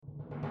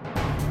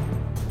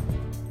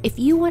If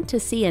you want to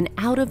see an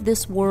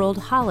out-of-this-world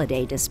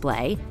holiday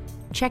display,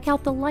 check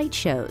out the light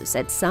shows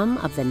at some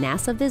of the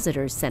NASA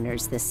Visitor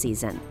Centers this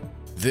season.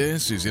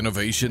 This is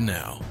Innovation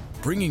Now,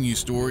 bringing you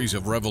stories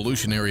of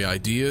revolutionary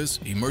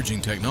ideas,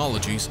 emerging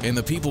technologies, and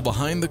the people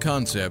behind the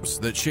concepts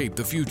that shape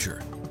the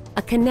future.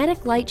 A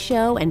kinetic light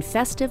show and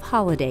festive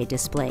holiday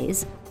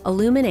displays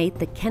illuminate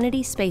the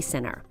Kennedy Space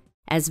Center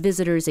as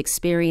visitors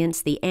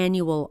experience the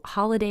annual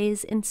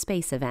Holidays in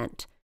Space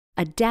event.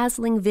 A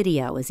dazzling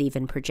video is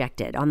even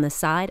projected on the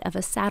side of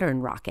a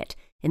Saturn rocket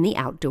in the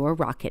outdoor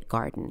rocket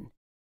garden.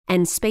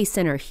 And Space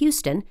Center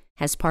Houston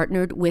has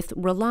partnered with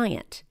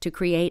Reliant to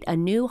create a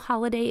new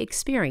holiday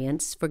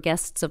experience for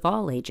guests of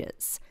all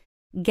ages.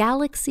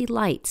 Galaxy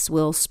Lights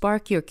will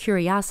spark your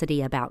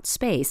curiosity about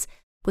space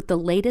with the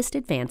latest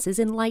advances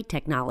in light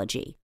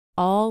technology,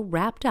 all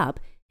wrapped up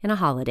in a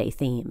holiday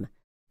theme.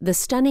 The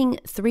stunning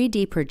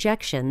 3D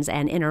projections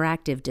and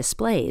interactive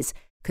displays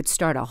could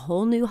start a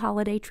whole new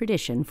holiday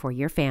tradition for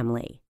your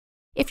family.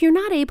 If you're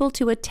not able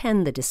to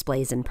attend the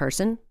displays in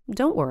person,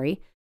 don't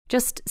worry.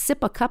 Just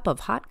sip a cup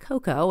of hot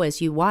cocoa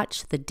as you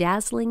watch the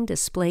dazzling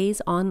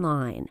displays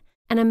online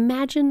and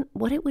imagine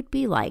what it would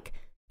be like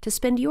to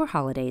spend your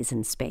holidays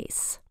in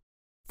space.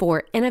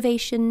 For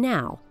Innovation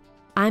Now,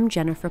 I'm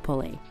Jennifer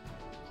Pulley.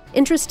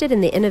 Interested in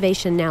the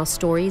Innovation Now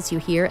stories you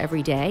hear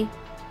every day?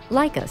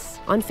 Like us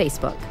on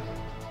Facebook.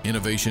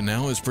 Innovation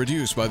Now is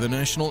produced by the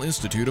National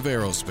Institute of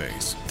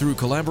Aerospace through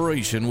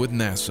collaboration with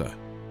NASA.